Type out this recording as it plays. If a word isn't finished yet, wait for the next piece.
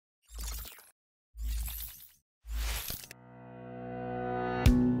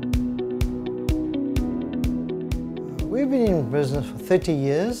We've been in business for 30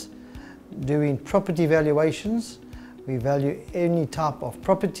 years doing property valuations. We value any type of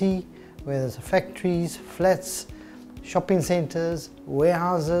property, whether it's factories, flats, shopping centres,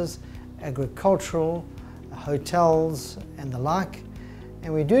 warehouses, agricultural, hotels and the like.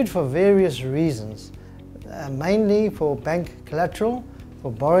 And we do it for various reasons, mainly for bank collateral,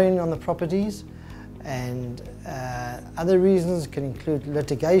 for borrowing on the properties, and other reasons can include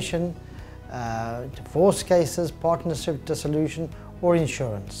litigation, divorce cases, partnership dissolution or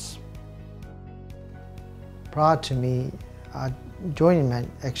insurance. Prior to me joining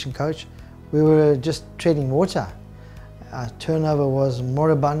Action Coach, we were just treading water. Our turnover was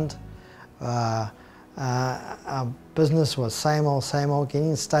moribund. Our business was same old,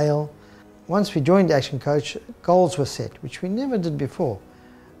 getting stale. Once we joined Action Coach, goals were set, which we never did before.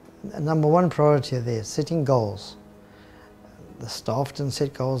 Number one priority there, setting goals. The staff didn't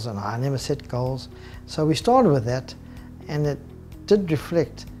set goals and I never set goals. So we started with that, and it did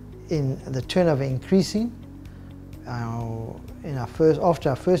reflect in the turnover increasing. After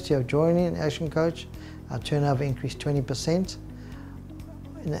our first year of joining Action Coach, our turnover increased 20%.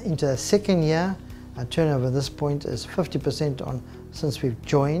 Into the second year, our turnover at this point is 50% on since we've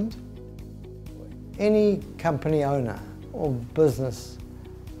joined. Any company owner or business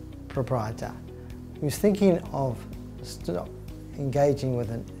proprietor who's thinking of engaging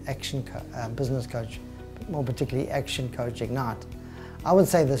with an business coach, more particularly Action Coach Ignite, I would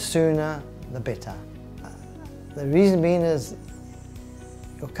say the sooner the better. The reason being is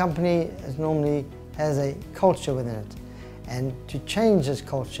your company normally has a culture within it, and to change this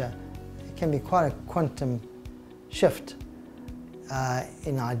culture it can be quite a quantum shift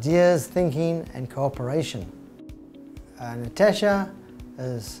in ideas, thinking and cooperation. Natasha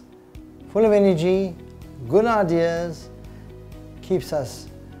is full of energy, good ideas,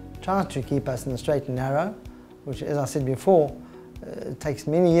 tries to keep us in the straight and narrow, which, as I said before, it takes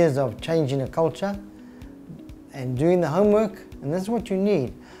many years of changing a culture and doing the homework, and this is what you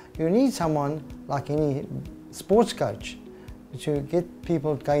need. You need someone like any sports coach to get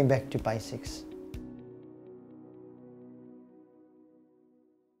people going back to basics.